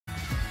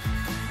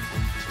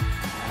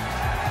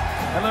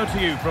Hello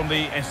to you from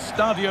the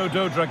Estadio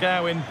do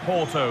Dragao in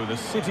Porto, the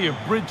city of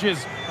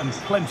bridges and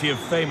plenty of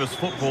famous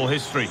football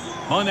history.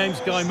 My name's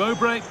Guy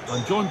Mowbray.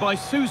 I'm joined by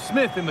Sue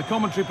Smith in the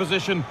commentary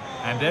position,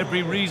 and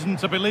every reason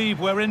to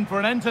believe we're in for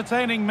an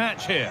entertaining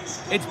match here.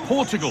 It's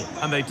Portugal,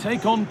 and they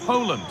take on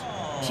Poland.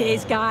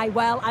 Cheers, Guy.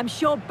 Well, I'm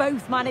sure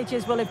both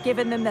managers will have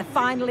given them their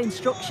final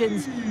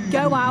instructions.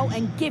 Go out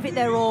and give it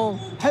their all.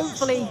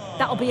 Hopefully,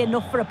 that'll be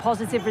enough for a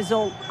positive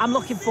result. I'm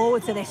looking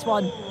forward to this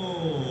one.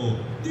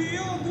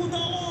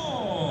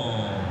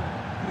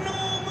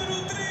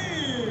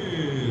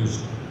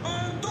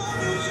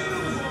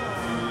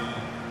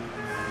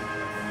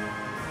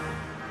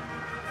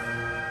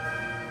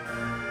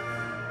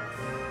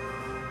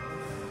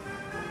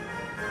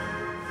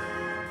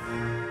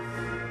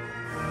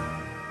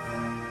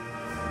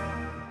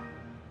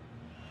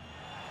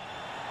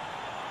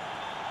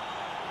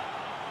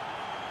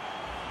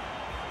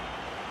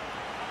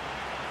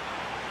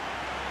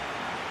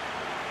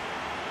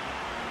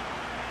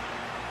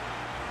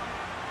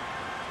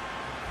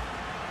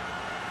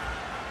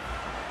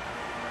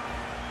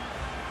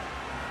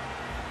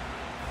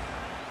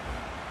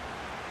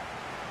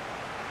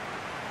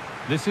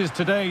 This is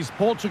today's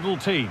Portugal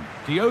team.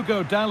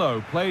 Diogo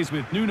Dalot plays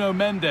with Nuno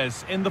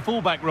Mendes in the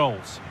fullback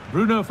roles.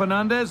 Bruno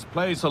Fernandes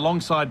plays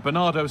alongside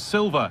Bernardo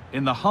Silva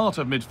in the heart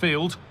of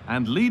midfield,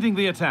 and leading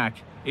the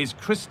attack is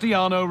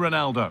Cristiano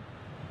Ronaldo.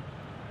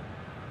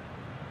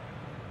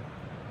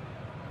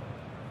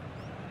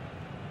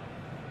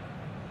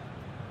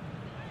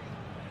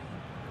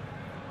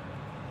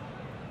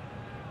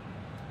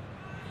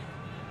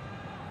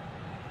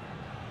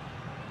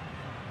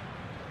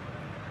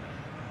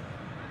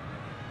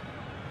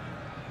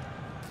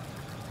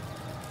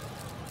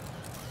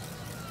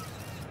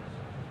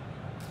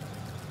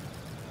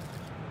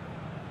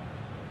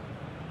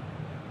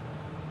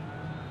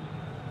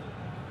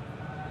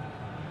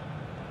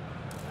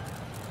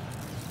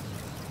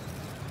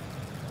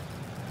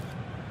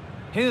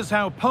 Here's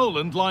how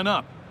Poland line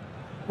up.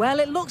 Well,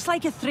 it looks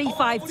like a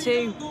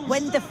 3-5-2.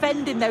 When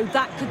defending, though,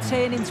 that could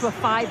turn into a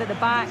 5 at the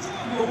back.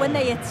 But when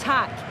they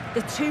attack,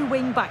 the two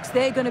wing-backs,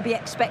 they're going to be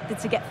expected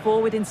to get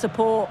forward in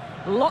support.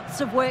 Lots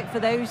of work for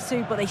those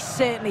two, but they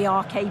certainly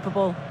are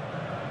capable.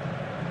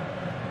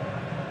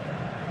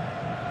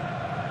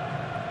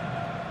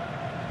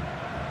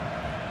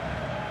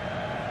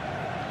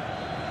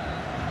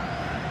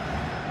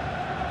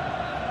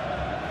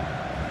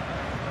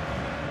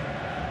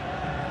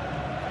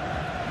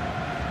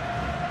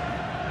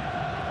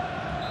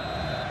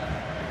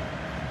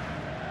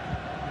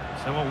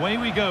 So away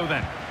we go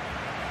then.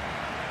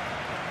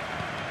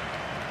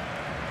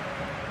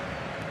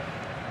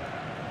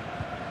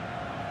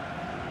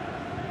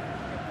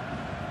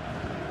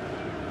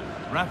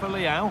 Rafa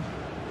Leao.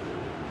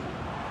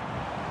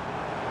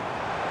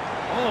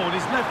 Oh, and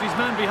he's left his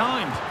man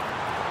behind.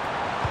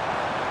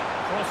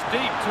 Cross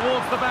deep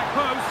towards the back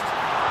post.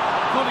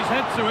 Got his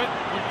head to it,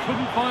 but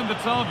couldn't find the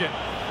target.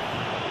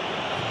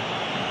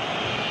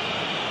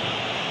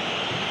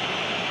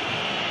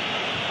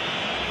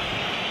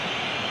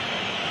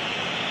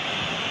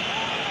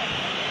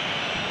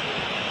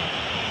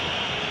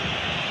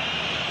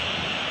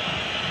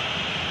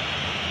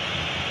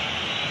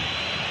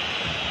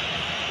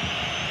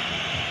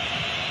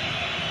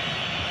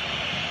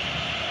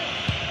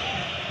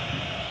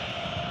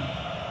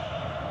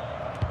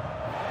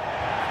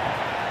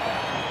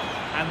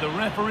 And the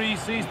referee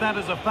sees that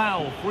as a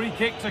foul. Free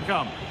kick to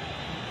come.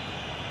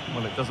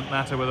 Well, it doesn't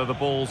matter whether the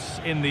ball's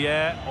in the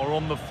air or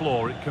on the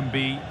floor. It can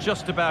be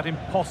just about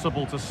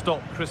impossible to stop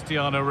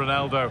Cristiano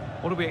Ronaldo.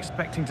 What are we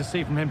expecting to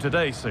see from him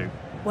today, Sue?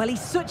 Well, he's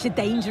such a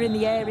danger in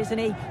the air, isn't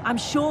he? I'm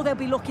sure they'll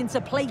be looking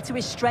to play to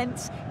his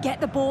strengths,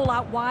 get the ball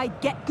out wide,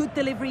 get good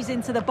deliveries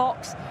into the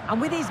box. And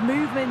with his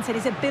movement and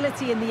his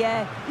ability in the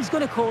air, he's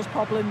going to cause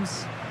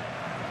problems.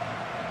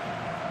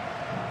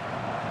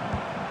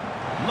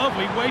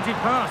 Lovely weighted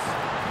pass.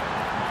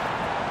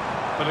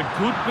 But a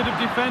good bit of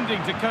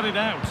defending to cut it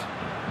out.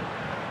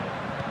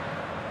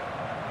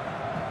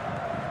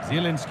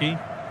 Zielinski.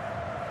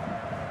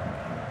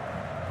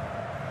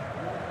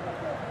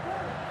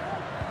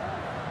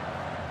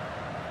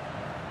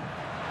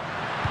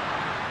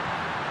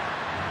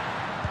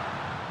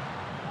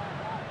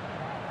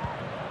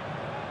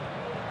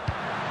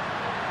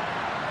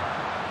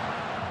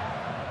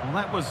 Well,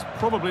 that was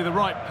probably the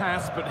right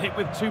pass, but hit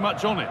with too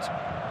much on it.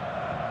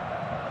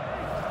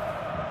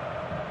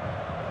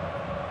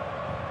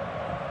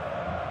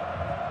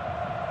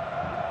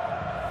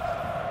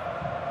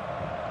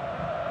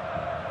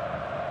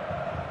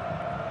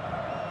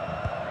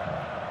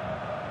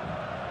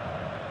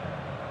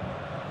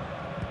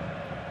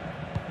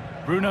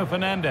 Bruno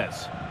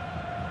Fernandes.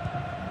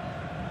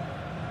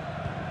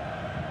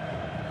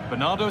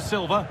 Bernardo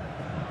Silva.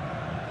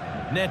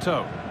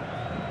 Neto.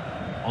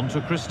 On to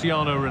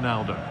Cristiano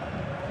Ronaldo.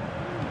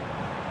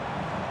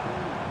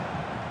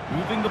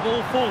 Moving the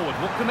ball forward.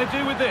 What can they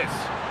do with this?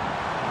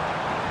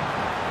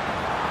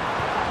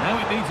 Now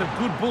it needs a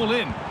good ball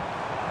in.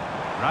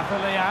 Rafa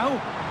Leao.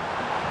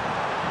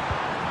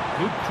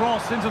 Good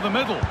cross into the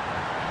middle.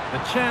 The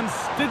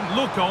chance didn't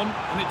look on,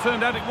 and it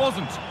turned out it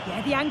wasn't.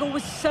 Yeah, the angle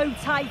was so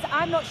tight.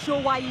 I'm not sure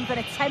why he even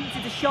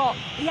attempted a shot.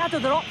 He had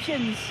other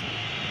options.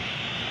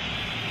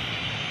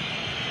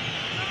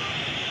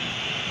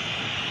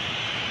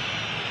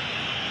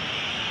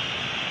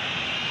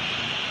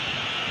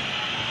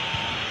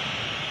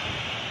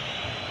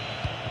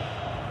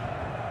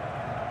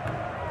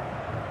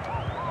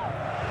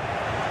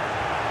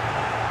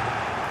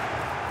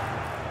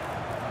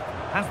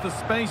 Has the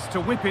space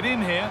to whip it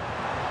in here.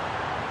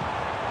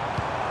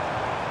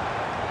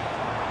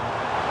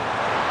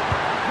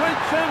 Great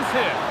chance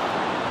here.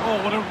 Oh,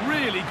 what a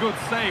really good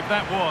save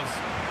that was.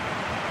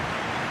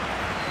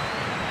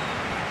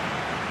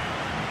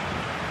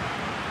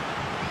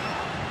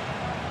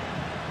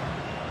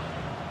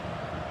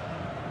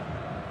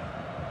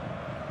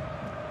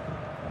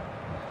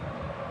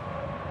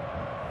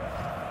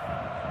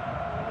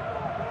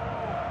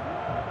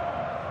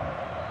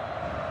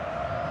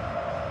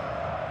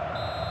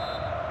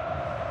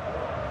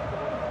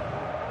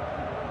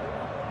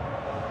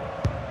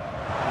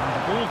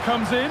 Ball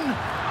comes in,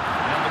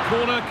 and the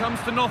corner comes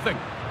to nothing.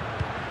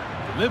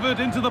 Delivered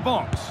into the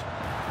box.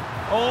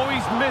 Oh,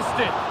 he's missed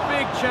it.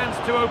 Big chance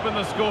to open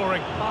the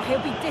scoring. Oh,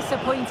 he'll be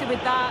disappointed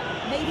with that.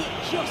 Maybe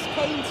it just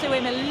came to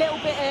him a little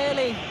bit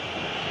early.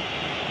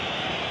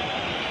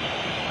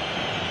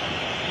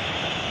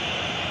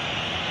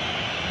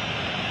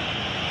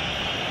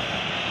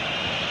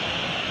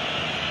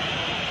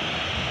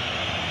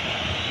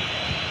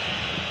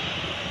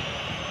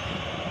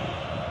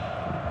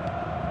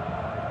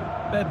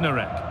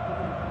 Bednarek.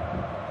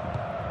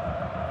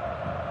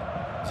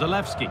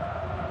 Zalewski.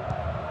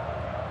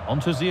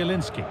 Onto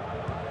Zielinski.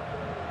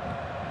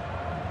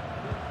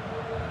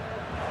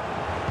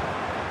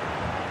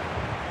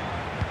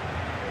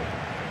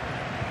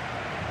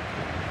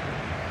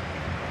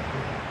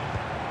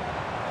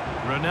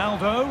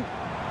 Ronaldo.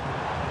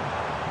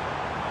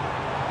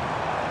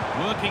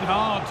 Working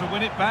hard to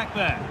win it back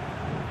there.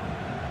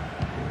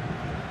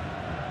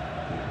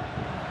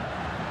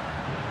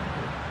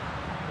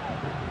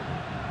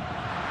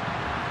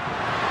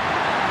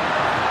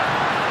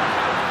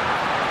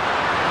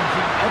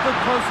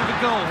 Closer to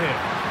goal here.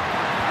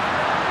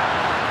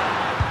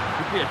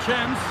 Could be a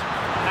chance,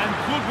 and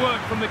good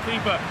work from the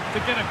keeper to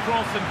get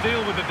across and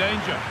deal with the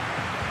danger.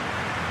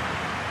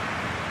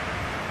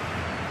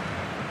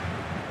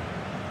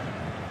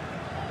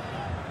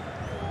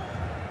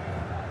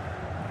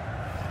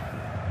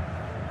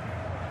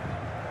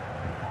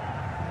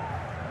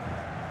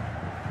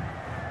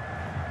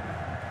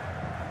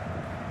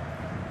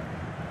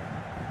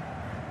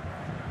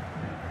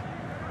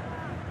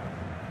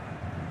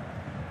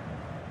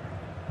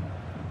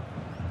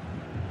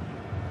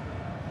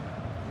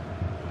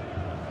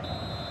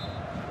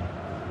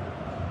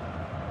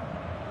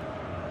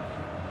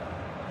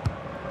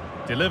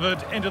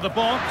 Delivered into the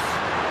box,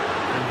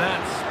 and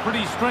that's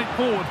pretty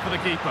straightforward for the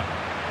keeper.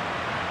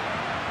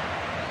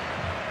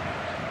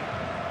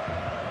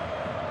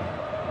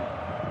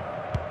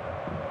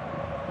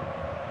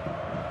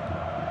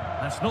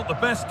 That's not the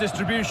best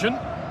distribution.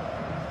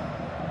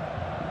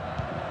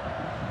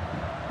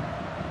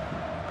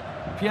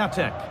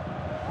 Piatek.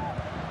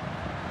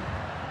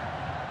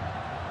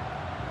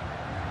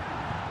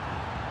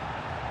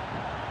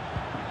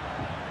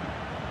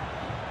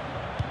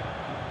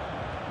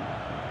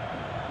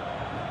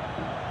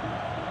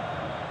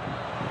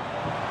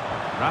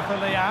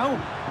 Rafael.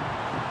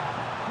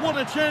 What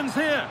a chance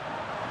here.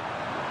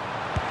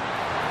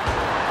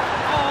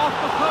 Oh, off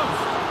the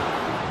post.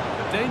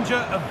 The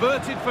danger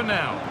averted for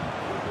now.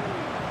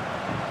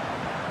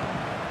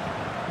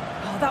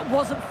 Oh, that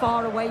wasn't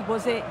far away,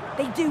 was it?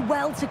 They do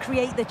well to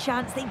create the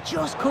chance. They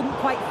just couldn't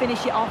quite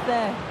finish it off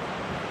there.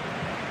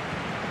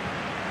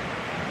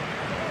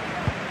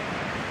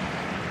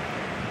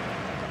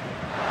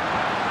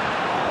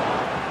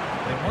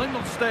 They might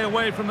not stay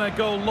away from their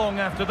goal long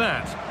after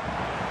that.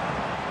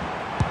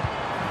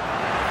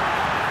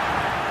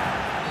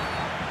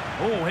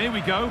 Oh, here we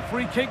go,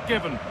 free kick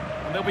given,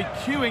 and they'll be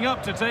queuing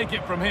up to take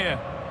it from here.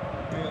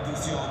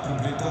 Pede-se ao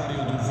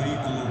proprietário do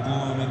veículo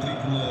com a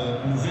matrícula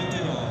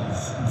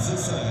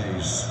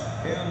 9916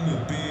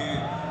 MP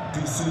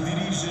que se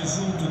dirija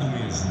junto do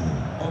mesmo.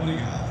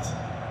 Obrigado.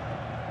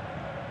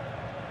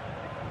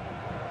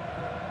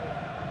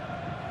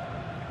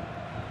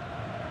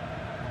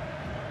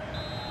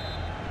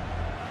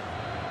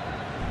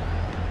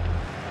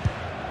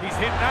 He's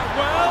hit that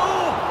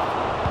well.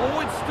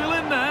 Oh, it's still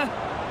in there.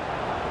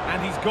 And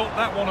he's got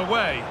that one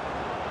away.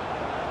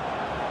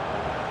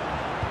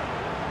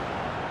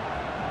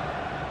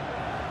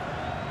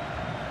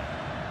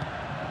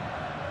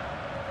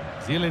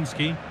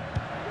 Zielinski.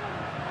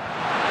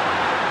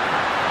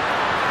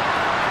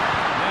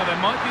 Now there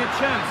might be a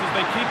chance as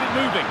they keep it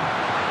moving.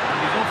 And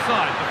he's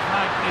offside, the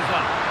flag is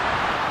up.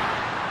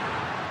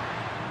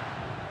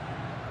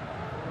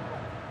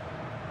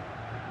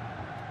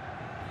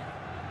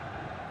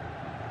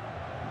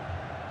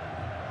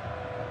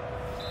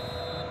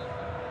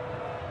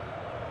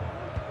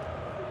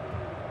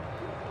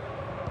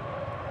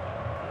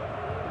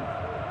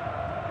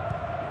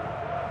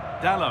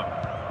 Dallo.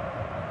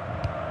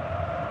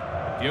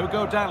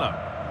 Diogo Dallo.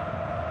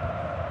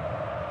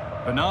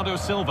 Bernardo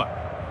Silva.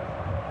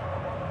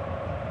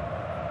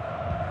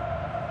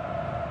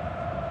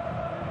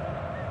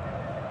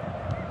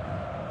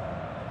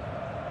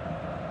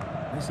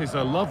 This is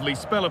a lovely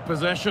spell of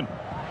possession.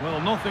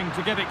 Well, nothing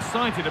to get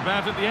excited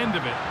about at the end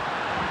of it.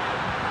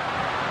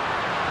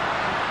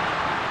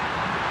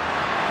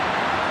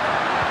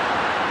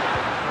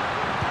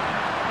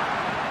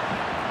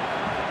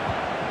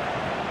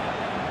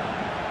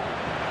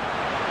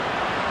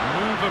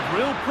 Move of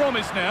real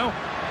promise now.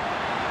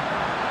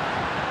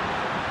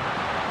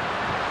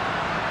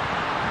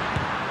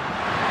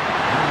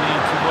 No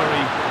need to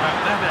worry about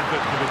that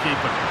effort for the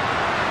keeper.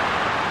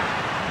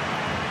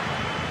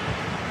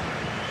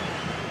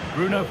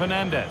 Bruno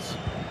Fernandes.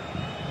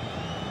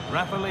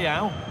 Rafa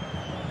Leao.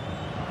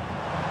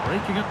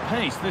 Breaking at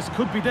pace, this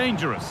could be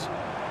dangerous.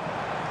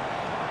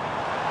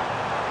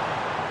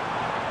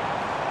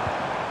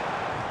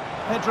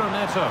 Pedro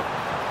Neto.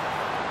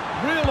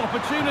 Real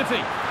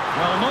opportunity.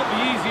 Well, not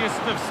the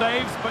easiest of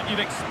saves, but you'd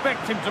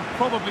expect him to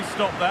probably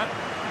stop that.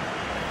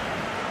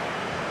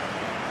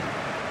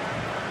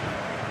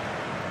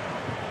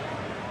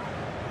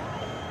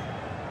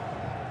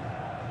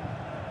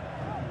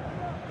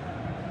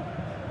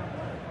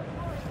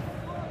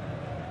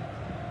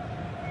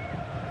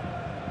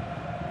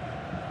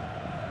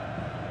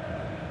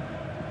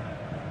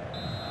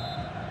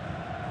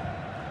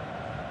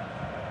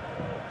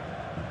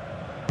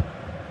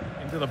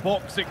 To the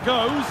box it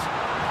goes.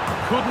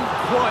 Couldn't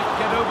quite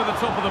get over the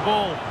top of the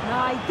ball.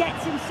 No, he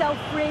gets himself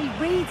free,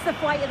 reads the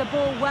flight of the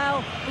ball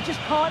well, but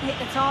just can't hit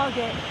the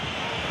target.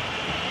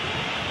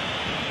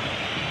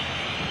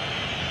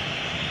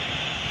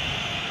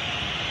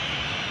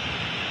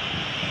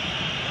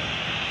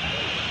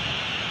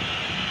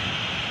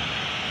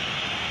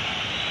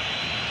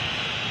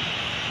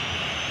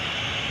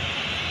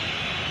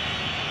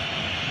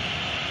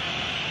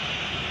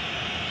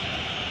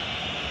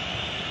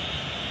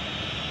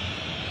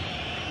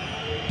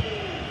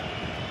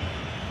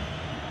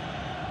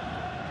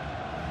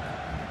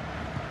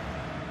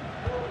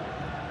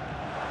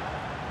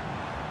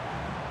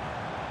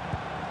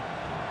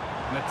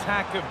 An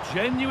attack of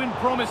genuine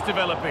promise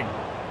developing.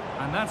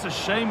 And that's a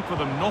shame for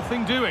them,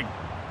 nothing doing.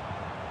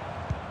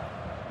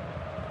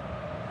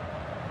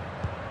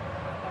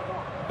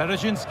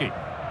 Berezzinski.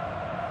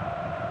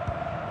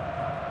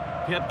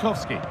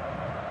 Piatkowski.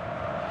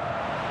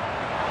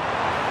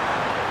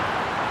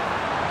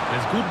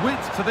 There's good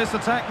width to this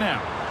attack now.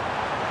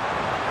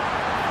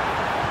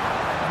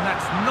 And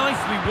that's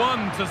nicely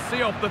won to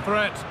see off the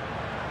threat.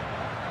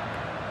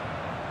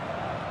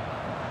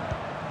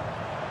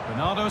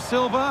 Bernardo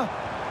Silva.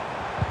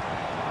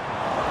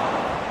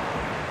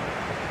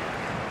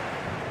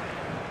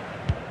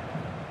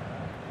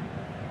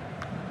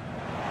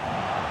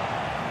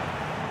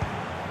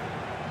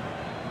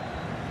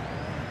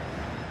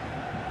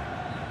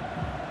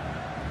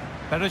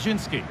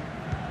 Berezzinski.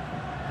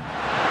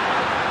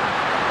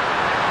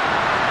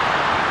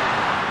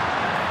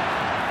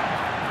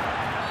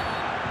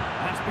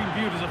 That's been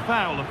viewed as a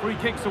foul. A free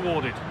kick's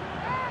awarded.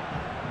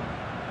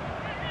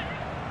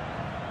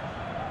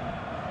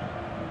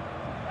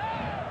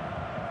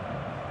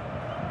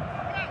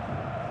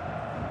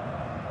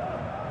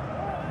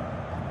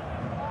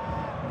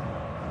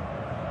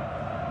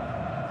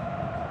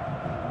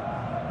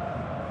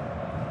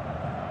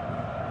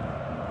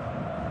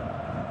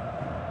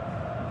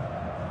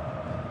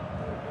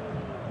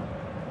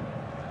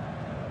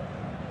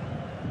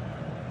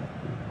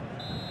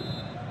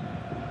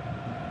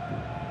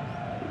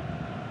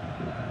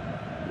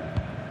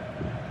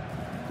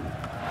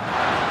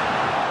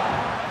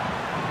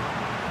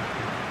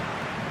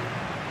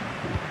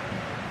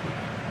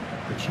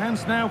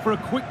 Chance now for a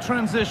quick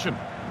transition.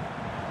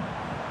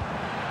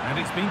 And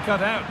it's been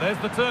cut out. There's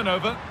the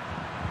turnover.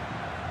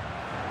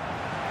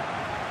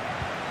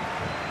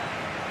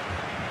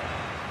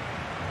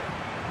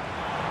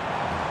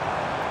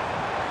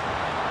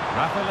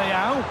 Rafa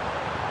Leao.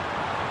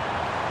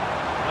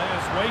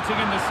 Players waiting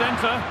in the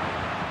centre.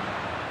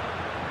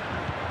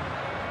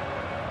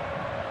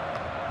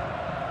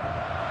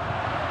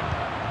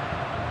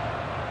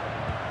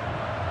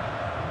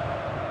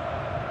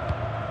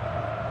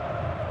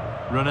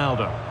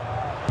 Ronaldo.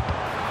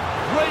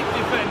 Great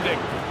defending.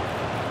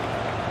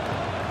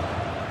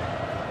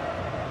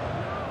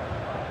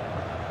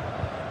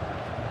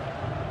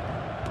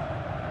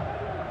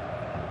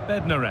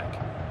 Bednarek.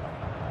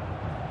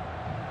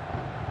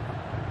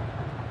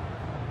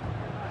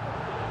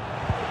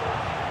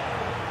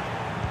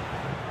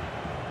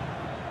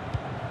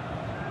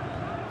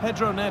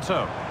 Pedro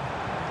Neto.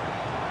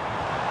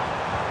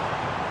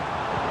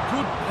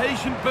 Good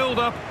patient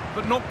build-up,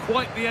 but not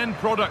quite the end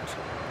product.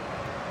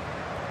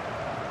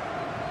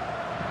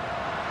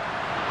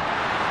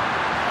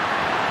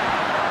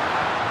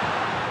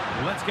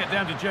 Let's get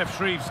down to Jeff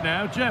Shreves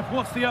now. Jeff,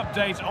 what's the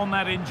update on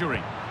that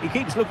injury? He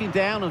keeps looking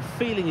down and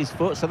feeling his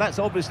foot, so that's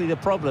obviously the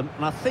problem,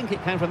 and I think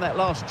it came from that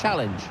last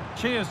challenge.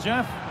 Cheers,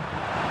 Jeff.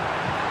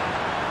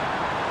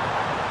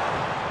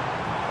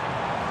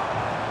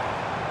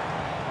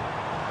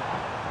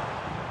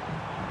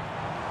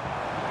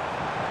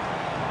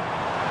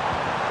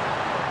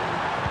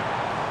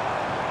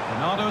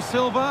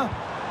 Silva.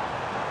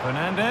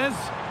 Fernandez.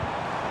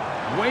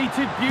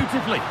 Waited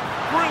beautifully.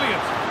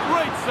 Brilliant.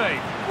 Great save.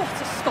 What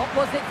a stop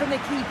was it from the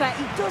keeper.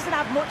 He doesn't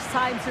have much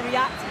time to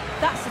react.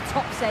 That's a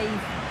top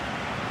save.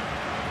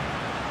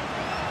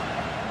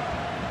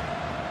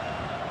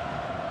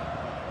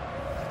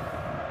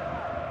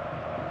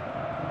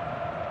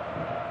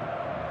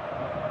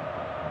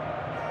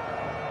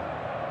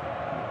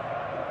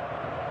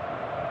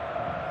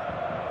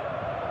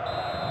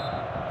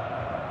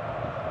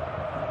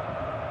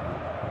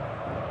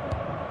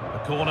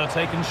 Corner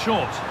taken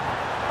short.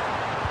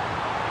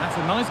 That's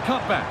a nice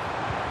cutback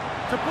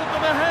to put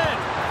them ahead.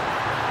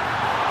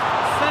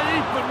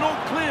 Saved but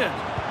not cleared.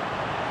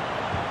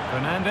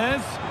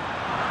 Fernandez.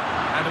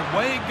 And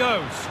away it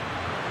goes.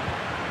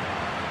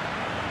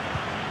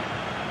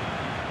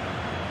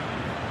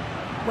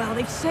 Well,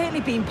 they've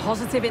certainly been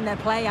positive in their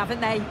play,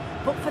 haven't they?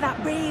 But for that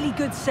really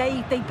good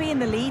save, they'd be in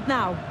the lead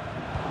now.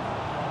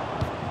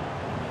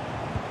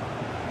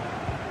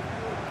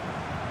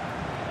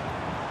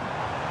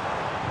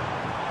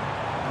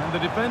 The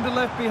defender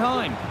left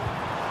behind.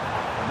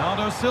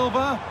 Bernardo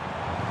Silva.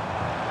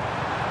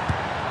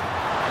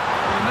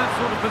 In that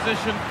sort of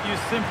position, you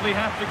simply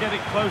have to get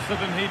it closer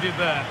than he did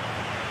there.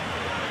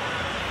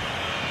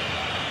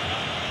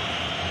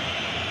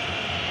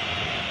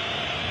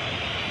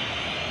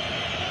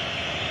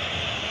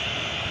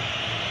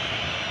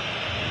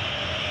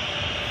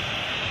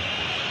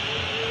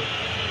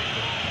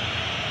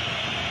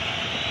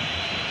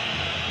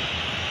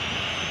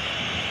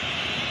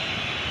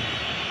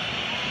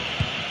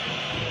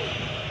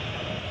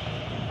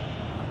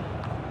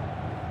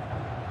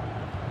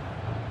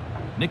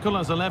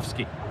 Nikola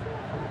Zalewski.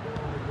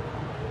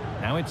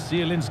 Now it's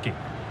Zielinski.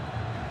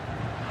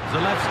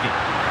 Zalewski.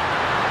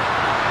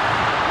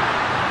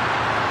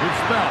 Good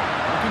spell.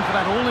 Looking for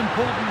that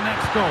all-important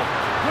next goal.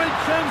 Great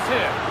chance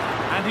here.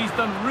 And he's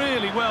done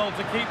really well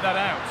to keep that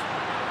out.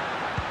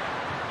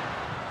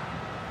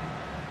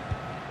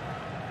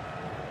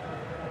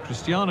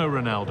 Cristiano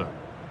Ronaldo.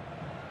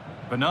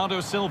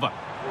 Bernardo Silva.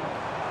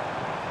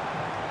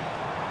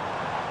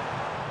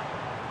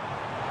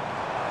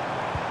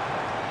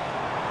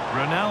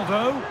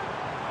 Ronaldo.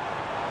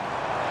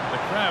 The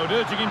crowd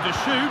urging him to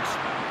shoot.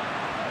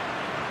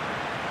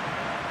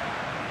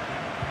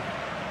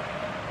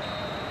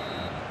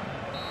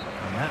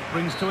 And that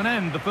brings to an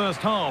end the first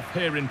half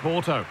here in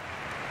Porto.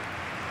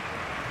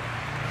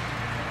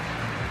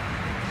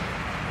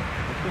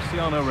 Well,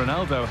 Cristiano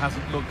Ronaldo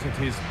hasn't looked at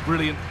his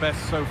brilliant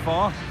best so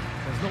far.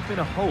 There's not been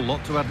a whole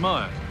lot to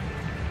admire.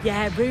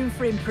 Yeah, room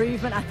for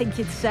improvement, I think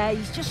you'd say.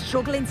 He's just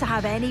struggling to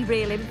have any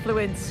real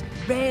influence.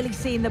 Rarely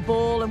seeing the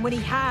ball, and when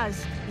he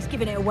has, he's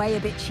giving it away a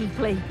bit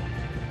cheaply.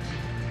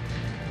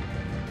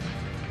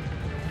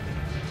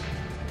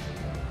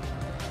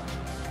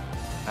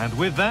 And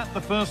with that,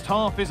 the first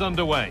half is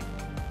underway.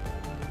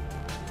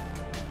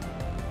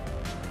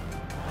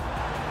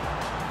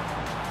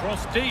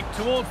 Cross deep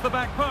towards the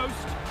back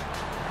post.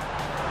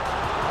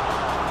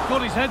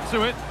 Got his head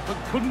to it, but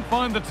couldn't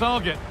find the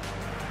target.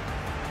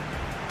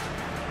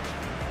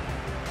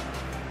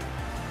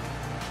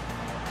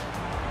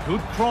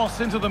 Good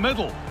cross into the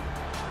middle.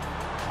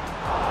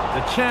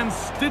 The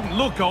chance didn't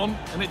look on,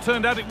 and it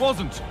turned out it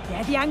wasn't.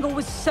 Yeah, the angle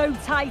was so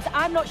tight.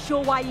 I'm not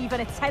sure why he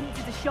even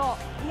attempted a shot.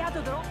 He had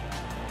other options.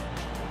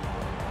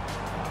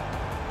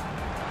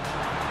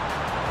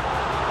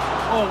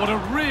 Oh, what a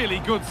really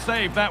good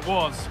save that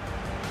was.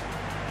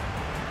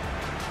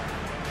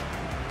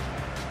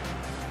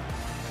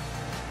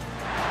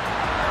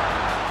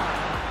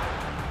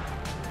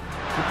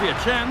 Could be a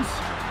chance.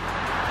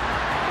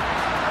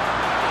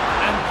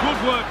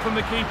 Good work from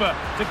the keeper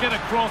to get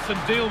across and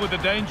deal with the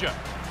danger.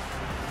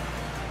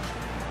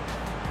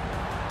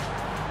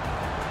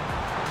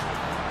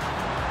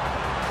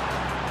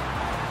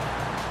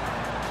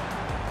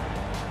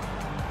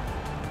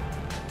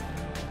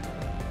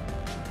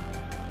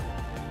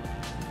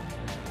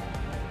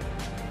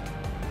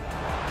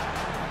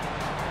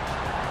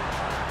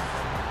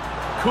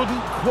 Couldn't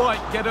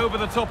quite get over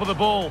the top of the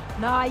ball.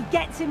 No, he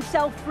gets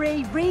himself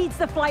free, reads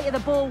the flight of the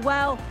ball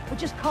well, but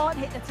just can't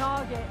hit the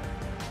target.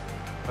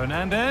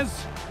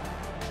 Fernandez.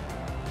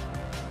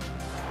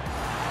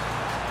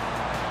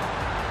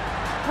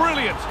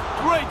 Brilliant.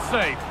 Great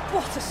save.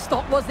 What a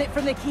stop was it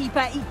from the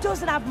keeper. He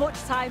doesn't have much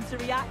time to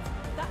react.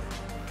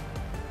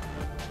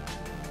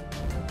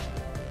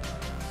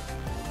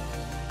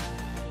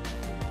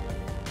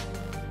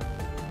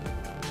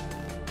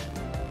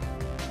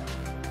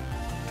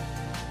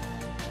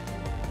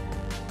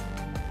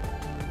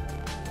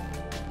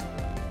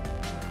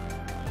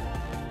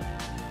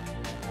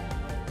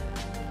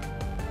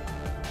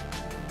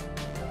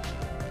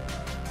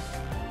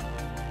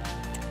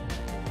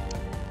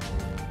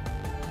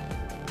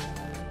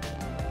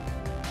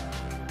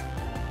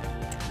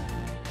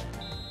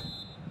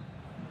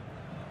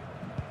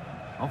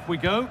 Off we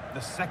go, the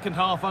second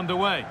half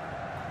underway.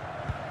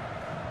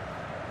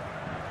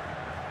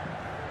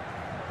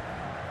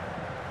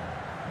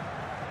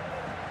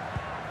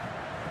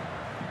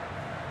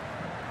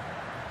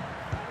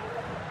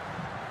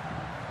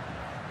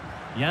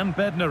 Jan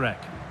Bednarek.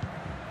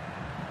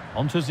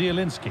 On to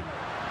Zielinski.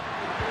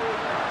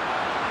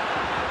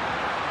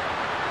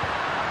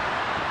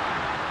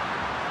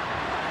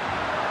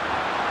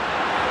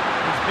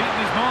 He's beaten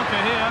his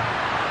marker here.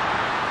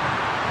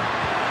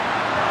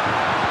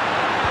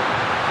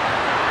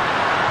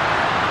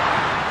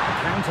 The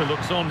counter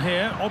looks on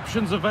here.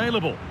 Options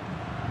available.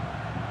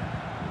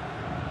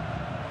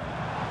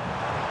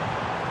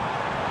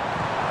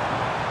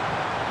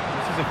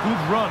 This is a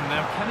good run.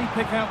 Now, can he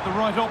pick out the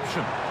right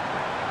option?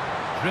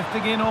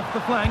 Drifting in off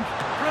the flank.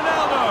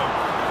 Ronaldo!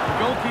 The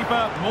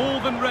goalkeeper more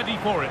than ready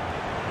for it.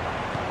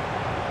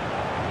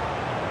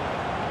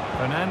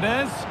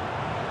 Fernandez.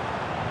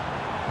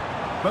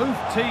 Both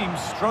teams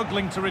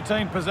struggling to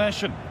retain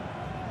possession.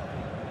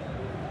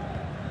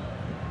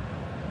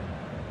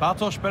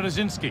 Bartosz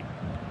Berezinski.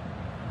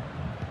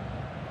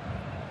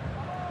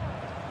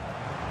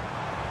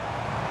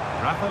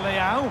 Rafa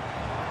Leao.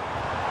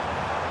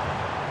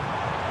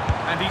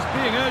 And he's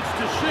being urged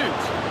to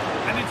shoot.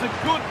 And it's a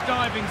good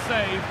diving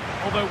save,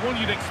 although one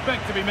you'd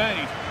expect to be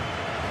made.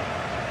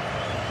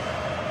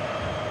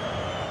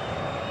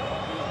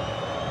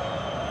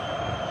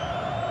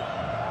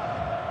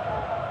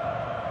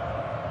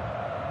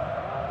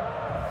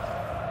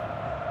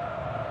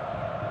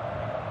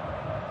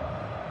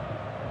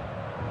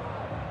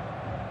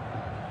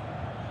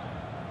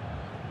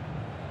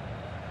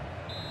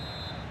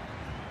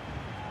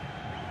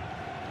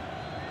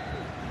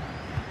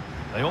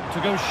 They opt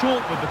to go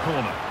short with the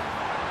corner.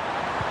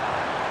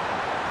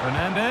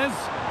 Fernandez.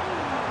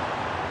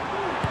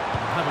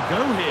 Have a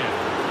go here.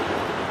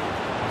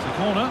 It's a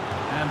corner,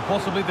 and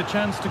possibly the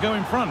chance to go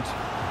in front.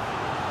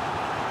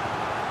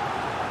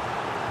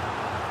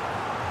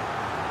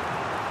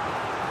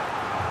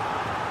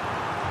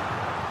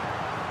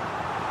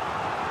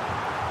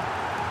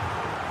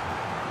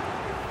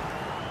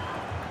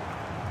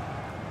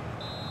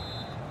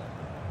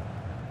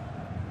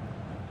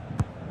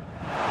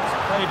 It's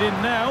played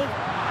in now.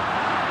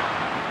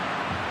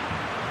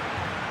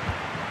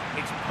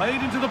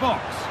 Played into the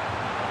box.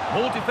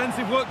 More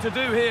defensive work to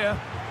do here.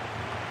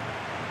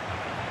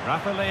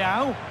 Rafa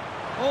Leao.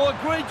 Oh, a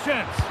great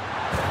chance.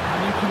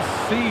 And you can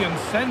see and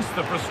sense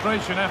the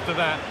frustration after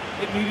that.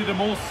 It needed a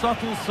more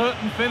subtle,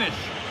 certain finish.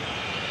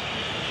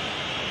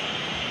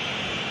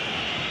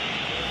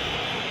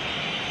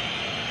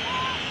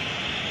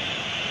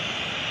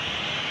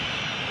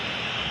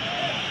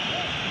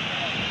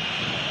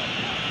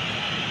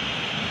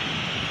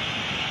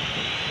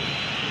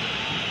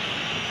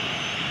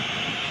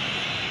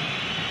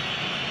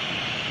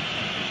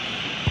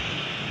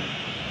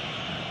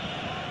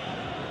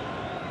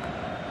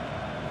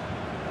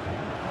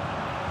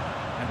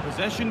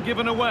 Possession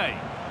given away.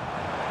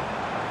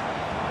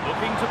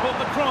 Looking to put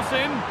the cross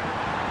in.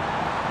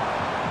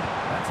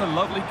 That's a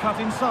lovely cut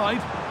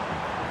inside.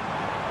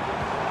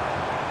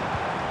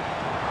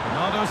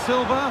 Bernardo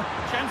Silva,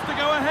 chance to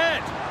go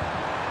ahead.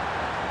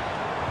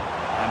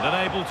 And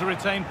unable to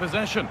retain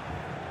possession.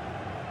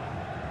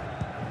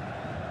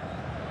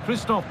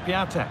 Krzysztof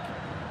Piatek.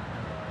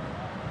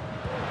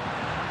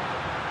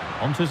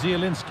 On to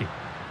Zielinski.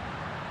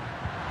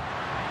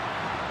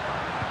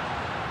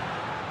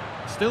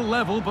 Still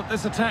level, but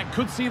this attack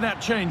could see that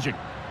changing.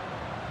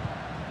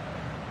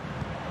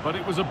 But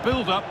it was a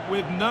build-up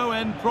with no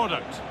end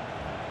product.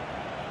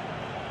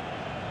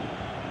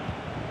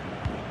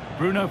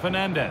 Bruno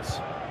Fernandes.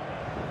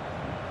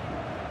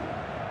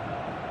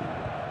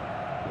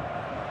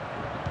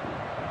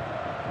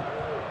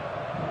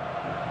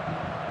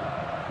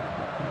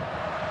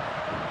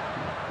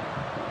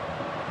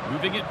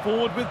 Moving it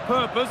forward with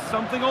purpose,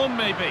 something on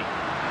maybe.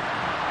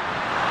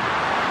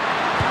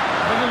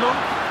 Having a look.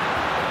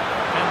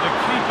 And the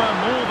keeper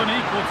more than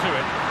equal to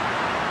it.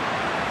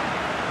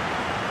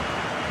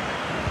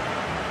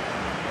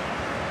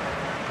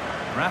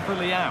 Rafa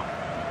Leao.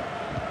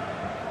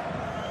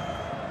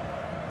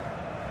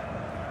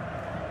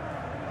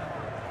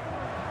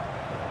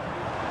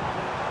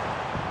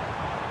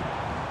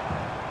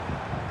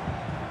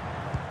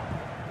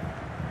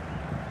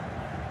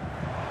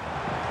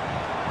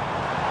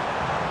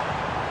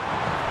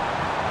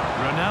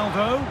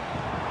 Ronaldo.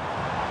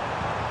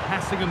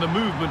 Passing and the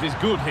movement is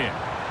good here.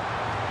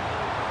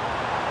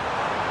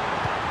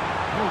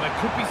 Oh, there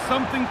could be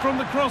something from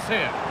the cross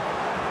here.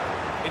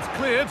 It's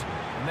cleared,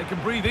 and they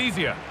can breathe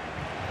easier.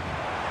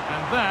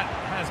 And that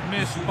has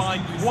missed by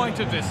quite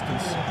a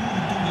distance.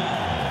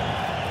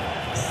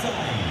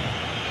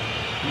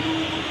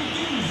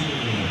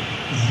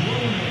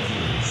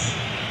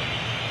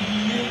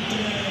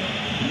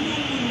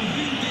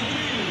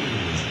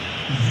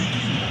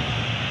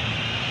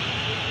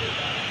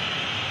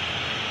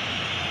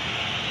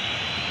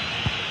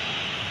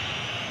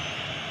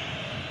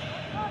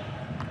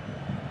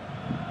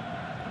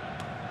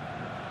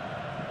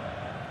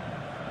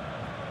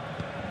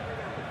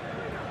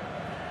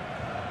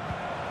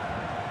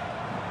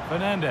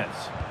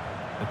 Fernandez,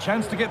 a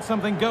chance to get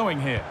something going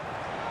here.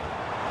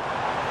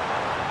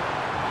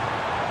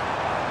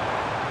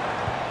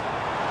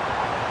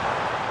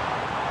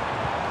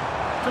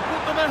 To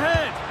put them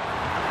ahead.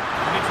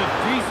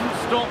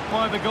 Decent stop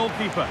by the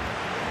goalkeeper.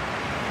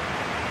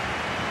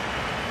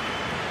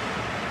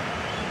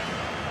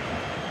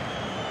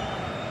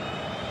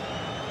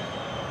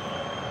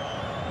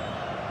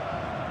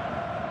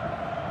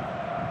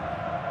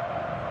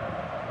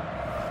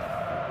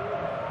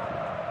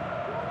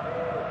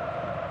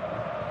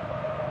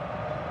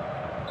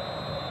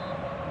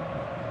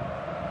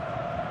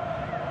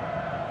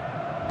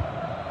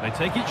 They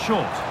take it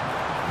short.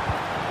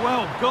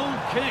 Well, goal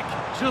kick,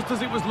 just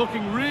as it was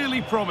looking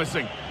really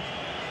promising.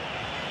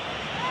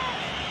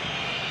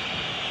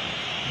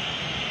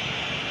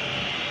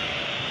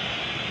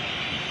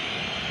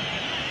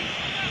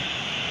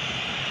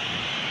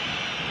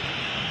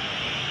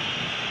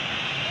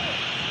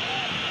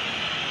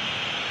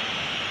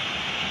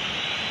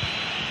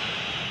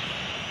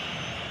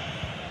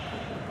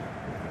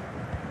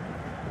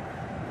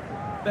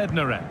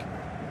 Bednarek.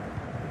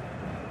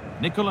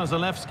 Nikola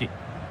Zalewski.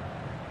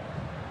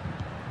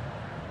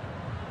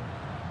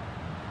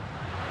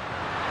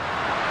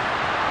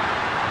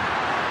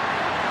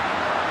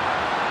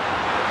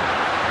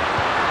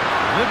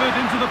 Delivered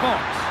into the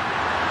box.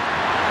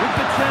 With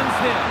the chance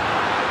here.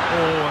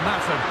 Oh, and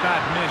that's a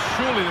bad miss.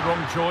 Surely the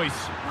wrong choice.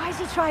 Why is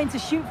he trying to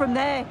shoot from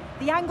there?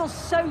 The angle's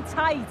so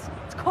tight.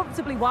 It's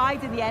comfortably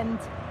wide in the end.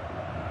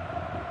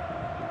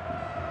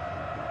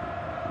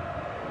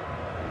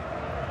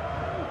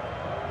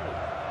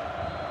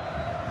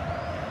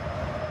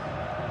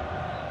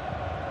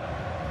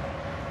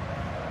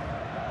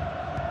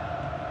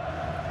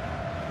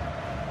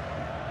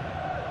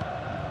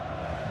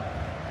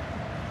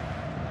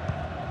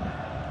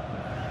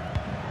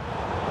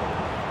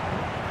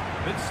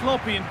 Bit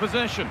sloppy in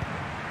possession.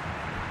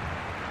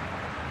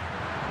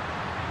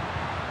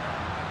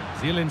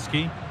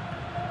 Zielinski.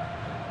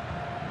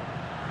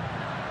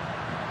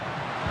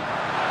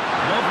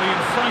 Lovely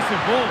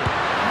incisive ball.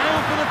 Now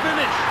for the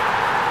finish.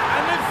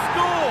 And they've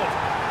scored.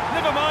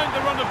 Never mind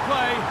the run of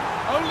play.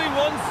 Only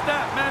one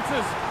stat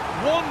matters.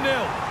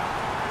 1-0.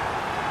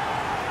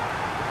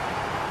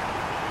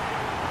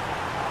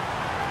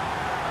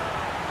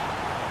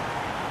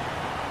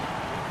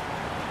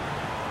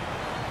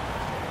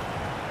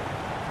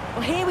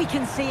 Well, here we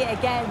can see it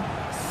again.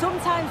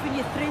 Sometimes when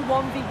you're through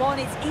 1v1,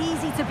 it's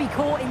easy to be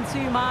caught in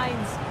two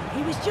minds.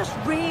 He was just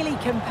really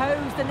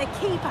composed and the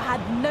keeper had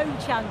no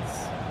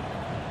chance.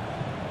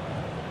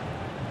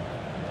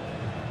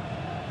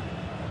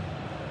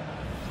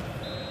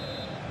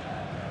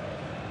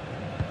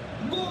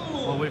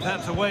 Well, we've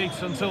had to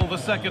wait until the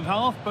second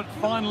half, but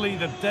finally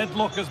the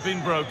deadlock has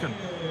been broken.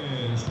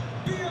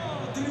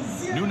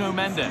 Nuno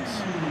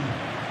Mendes.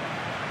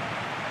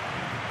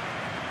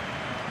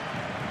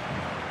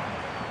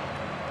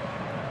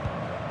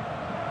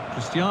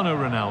 Cristiano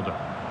Ronaldo.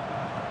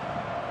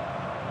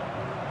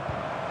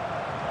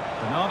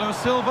 Bernardo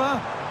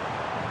Silva.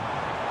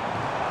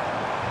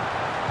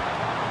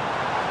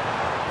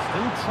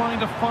 Still trying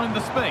to find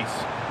the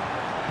space.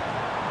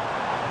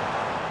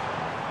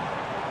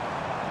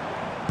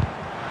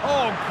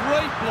 Oh,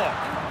 great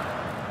block.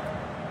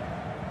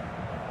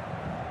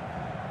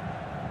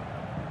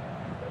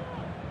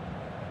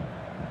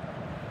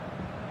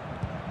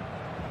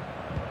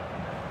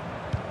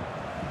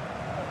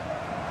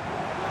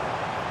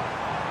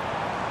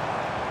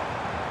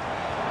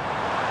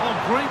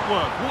 Great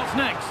work. What's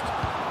next?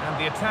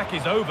 And the attack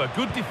is over.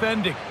 Good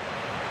defending.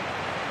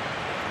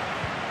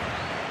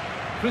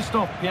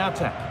 Krzysztof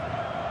Piatek.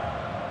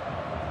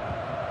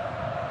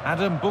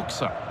 Adam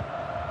Buksa.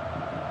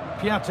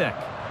 Piatek.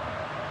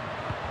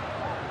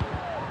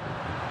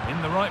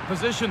 In the right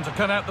position to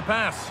cut out the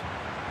pass.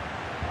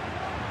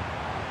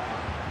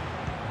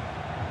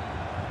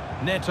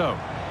 Neto.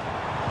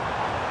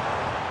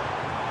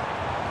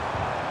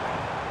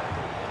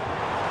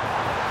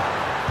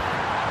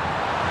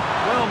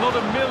 Not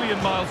a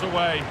million miles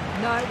away.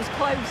 No, it was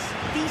close.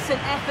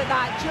 Decent effort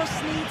that.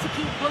 Just need to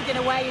keep plugging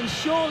away and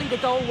surely the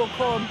goal will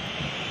come.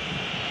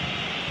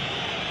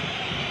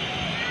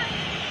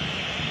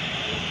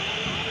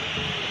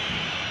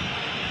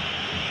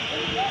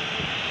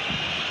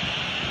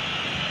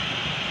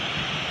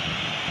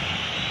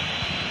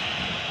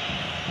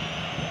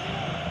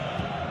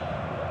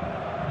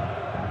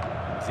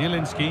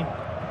 Zielinski.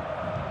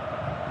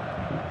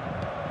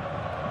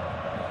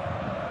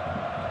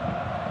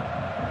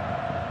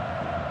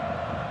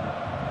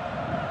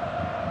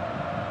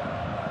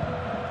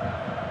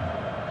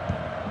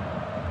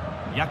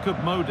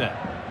 Jakub Moder.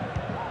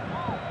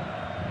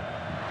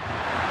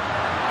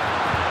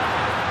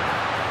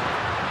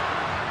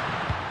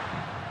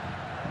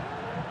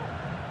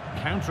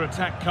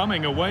 Counter-attack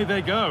coming, away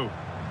they go.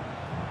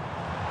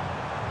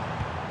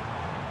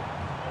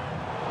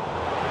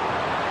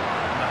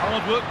 And the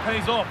hard work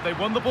pays off, they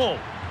won the ball.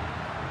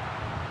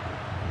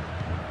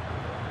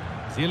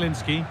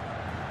 Zielinski.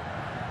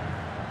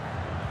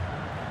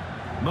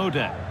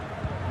 Moder.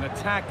 An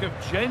attack of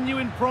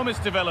genuine promise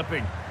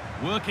developing.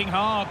 Working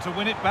hard to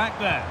win it back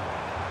there.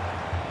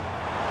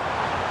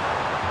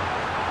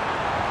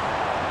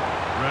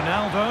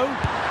 Ronaldo.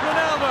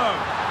 Ronaldo!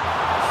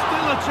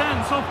 Still a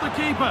chance off the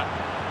keeper.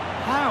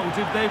 How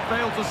did they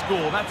fail to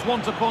score? That's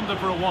one to ponder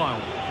for a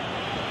while.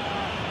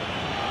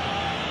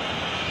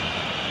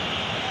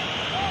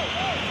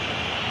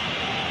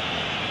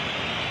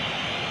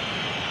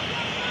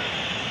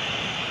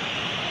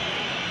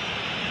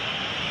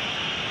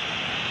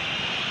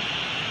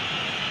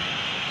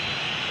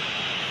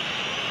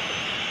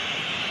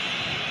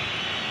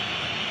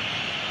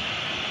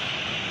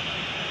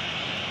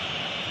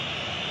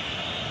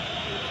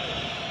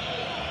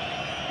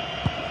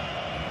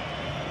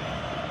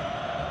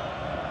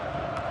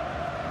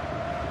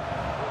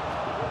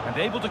 And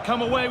able to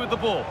come away with the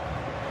ball.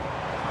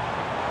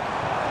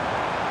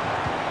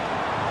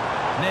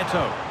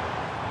 Neto.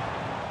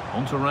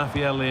 On to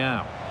Rafael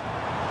Leao.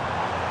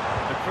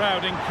 The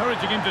crowd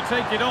encouraging him to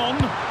take it on.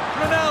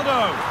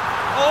 Ronaldo.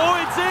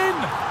 Oh, it's in!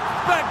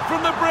 Back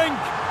from the brink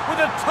with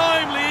a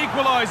timely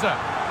equaliser.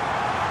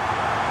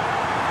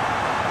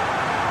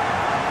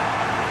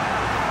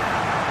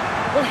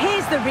 Well,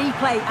 here's the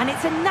replay, and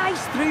it's a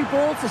nice through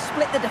ball to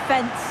split the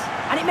defence.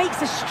 And it makes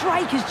the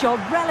striker's job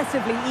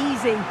relatively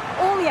easy.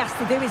 All he has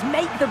to do is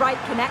make the right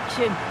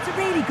connection. It's a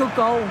really good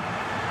goal.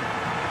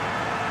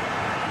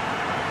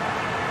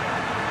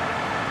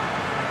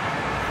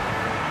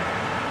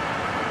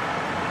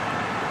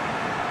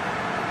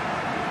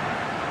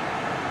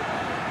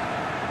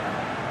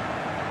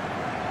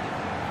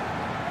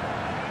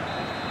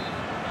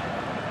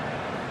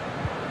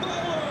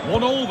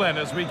 One all then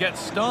as we get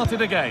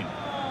started again.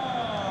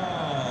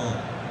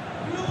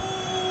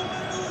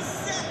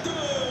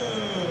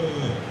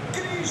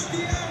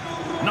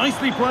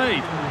 Nicely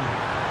played.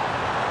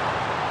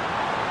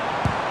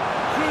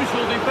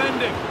 Crucial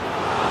defending.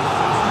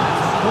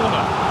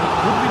 Corner.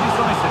 Could be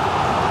decisive.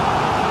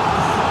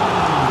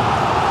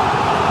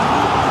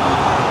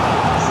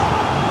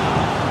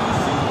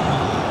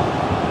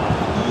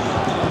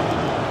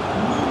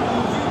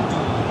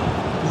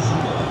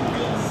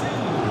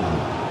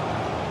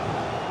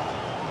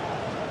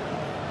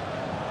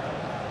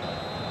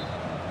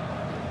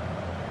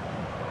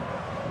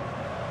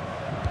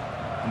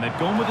 And they've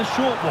gone with a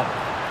short one.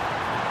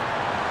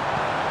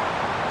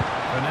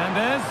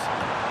 Fernandez.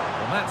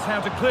 Well, that's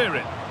how to clear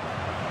it.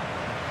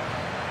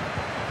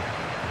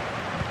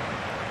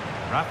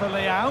 Rafa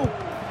Leao.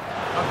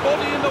 A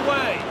body in the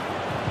way.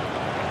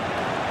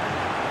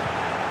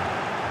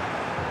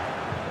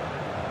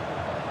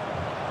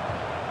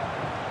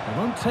 They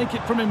won't take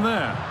it from him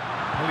there.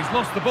 Well, he's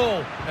lost the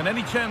ball, and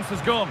any chance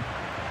has gone.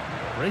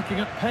 Breaking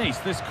at pace,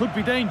 this could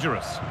be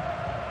dangerous.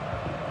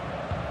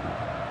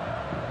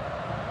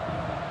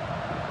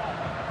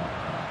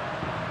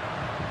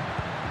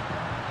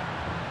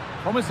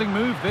 Promising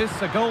move this,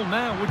 a goal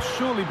now would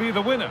surely be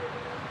the winner.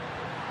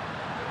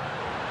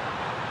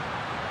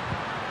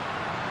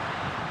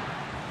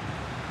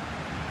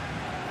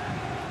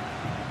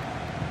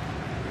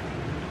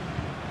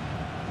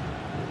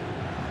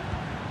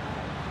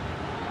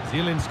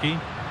 Zielinski.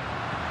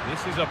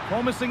 This is a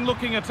promising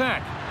looking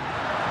attack.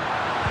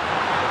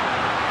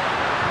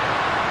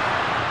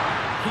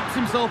 Keeps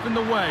himself in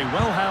the way,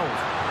 well held.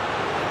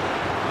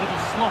 A little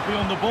sloppy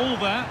on the ball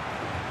there.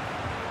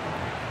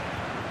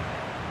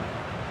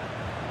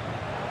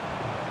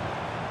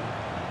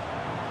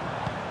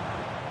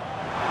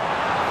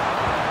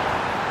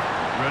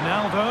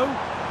 Ronaldo.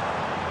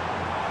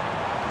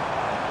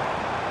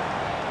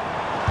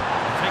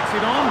 Takes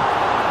it on.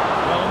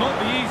 Well, not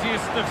the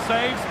easiest of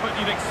saves, but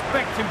you'd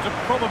expect him to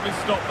probably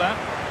stop that.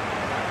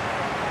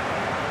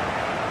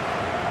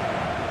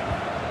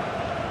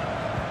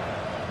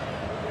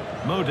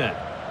 Modem.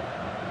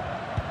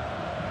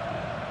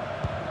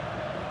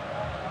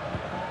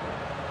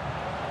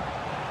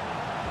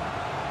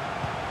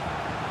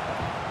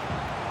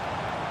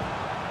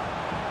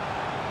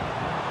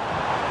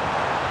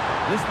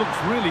 This looks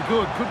really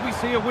good. Could we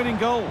see a winning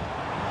goal? He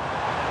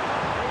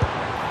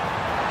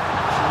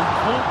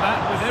caught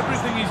that with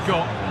everything he's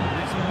got.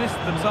 He's missed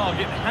the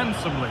target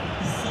handsomely.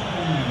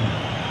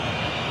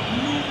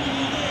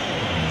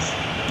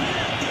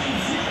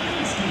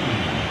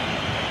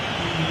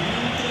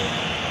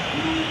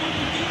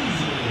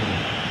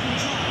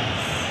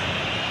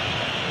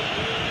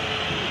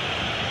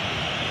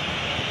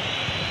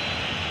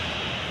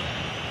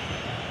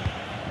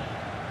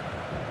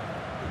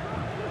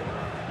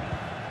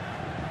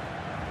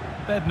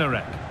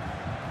 Bednarek.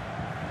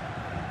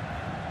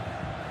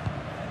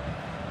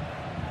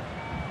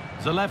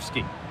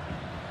 Zalewski.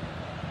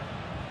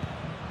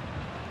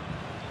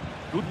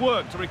 Good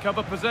work to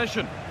recover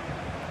possession.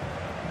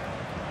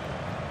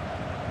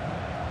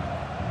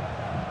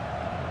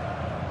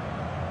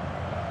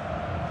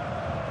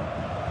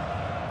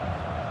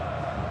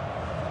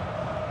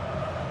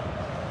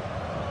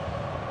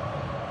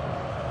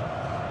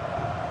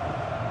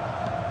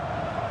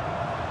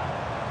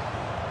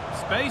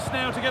 Space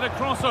now to get a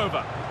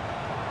crossover.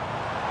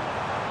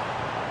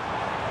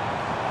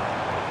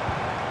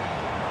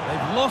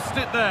 They've lost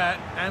it there,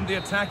 and the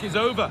attack is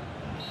over.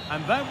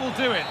 And that will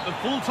do it, the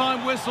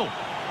full-time whistle.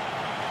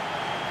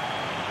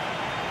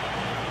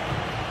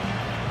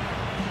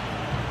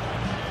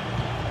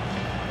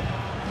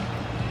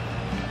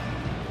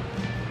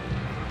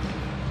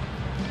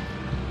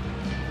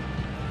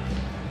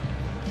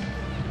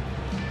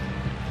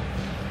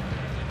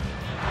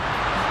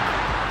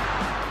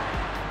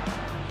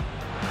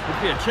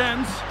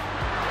 chance.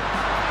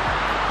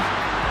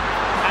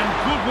 And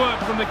good work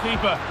from the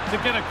keeper to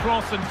get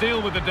across and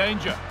deal with the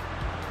danger.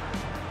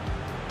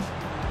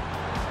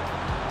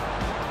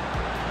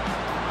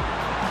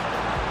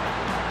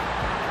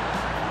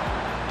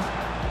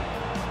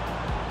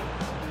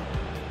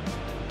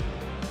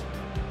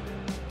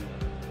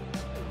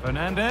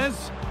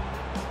 Fernandez.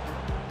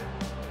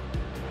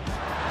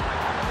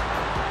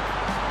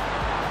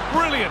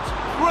 Brilliant,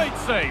 great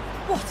save.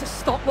 What a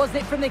stop was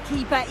it from the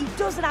keeper. He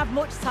doesn't have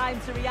much time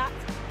to react.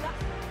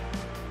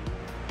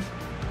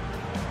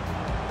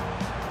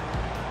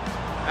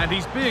 And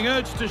he's being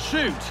urged to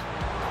shoot.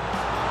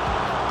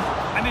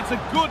 And it's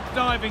a good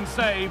diving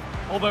save,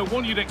 although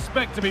one you'd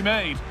expect to be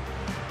made.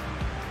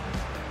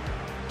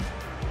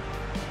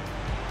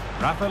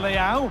 Rafa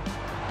Leao.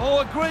 Oh,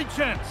 a great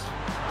chance.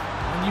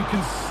 And you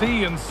can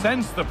see and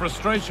sense the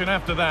frustration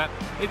after that.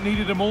 It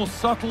needed a more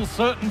subtle,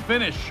 certain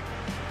finish.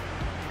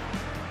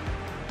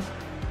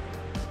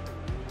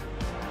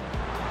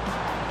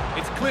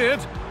 It's cleared,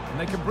 and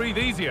they can breathe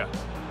easier.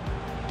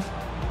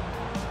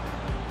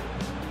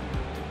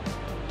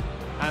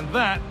 And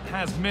that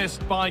has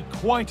missed by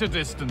quite a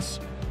distance.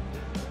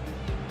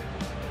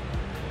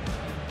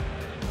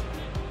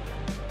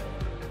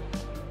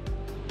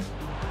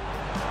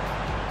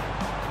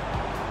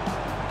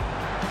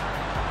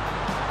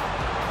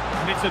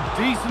 And it's a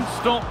decent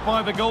stop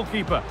by the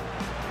goalkeeper.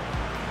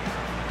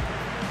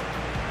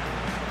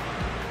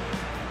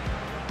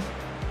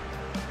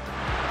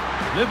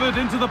 Delivered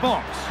into the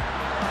box.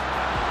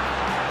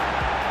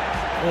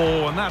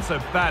 Oh, and that's a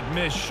bad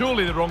miss.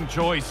 Surely the wrong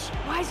choice.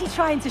 Why is he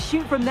trying to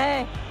shoot from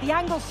there? The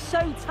angle's so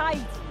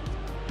tight.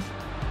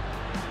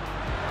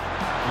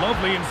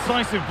 Lovely,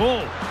 incisive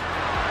ball.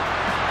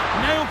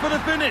 Now for the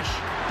finish.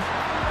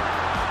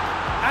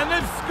 And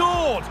they've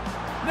scored.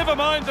 Never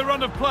mind the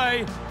run of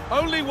play.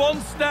 Only one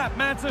stat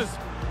matters.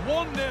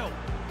 1-0.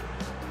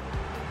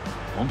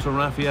 On to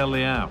Rafael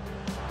Leao.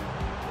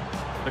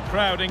 The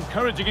crowd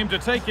encouraging him to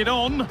take it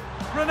on.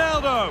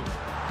 Ronaldo.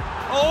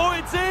 Oh,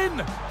 it's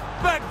in.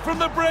 Back from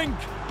the brink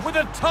with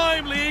a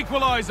timely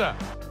equaliser.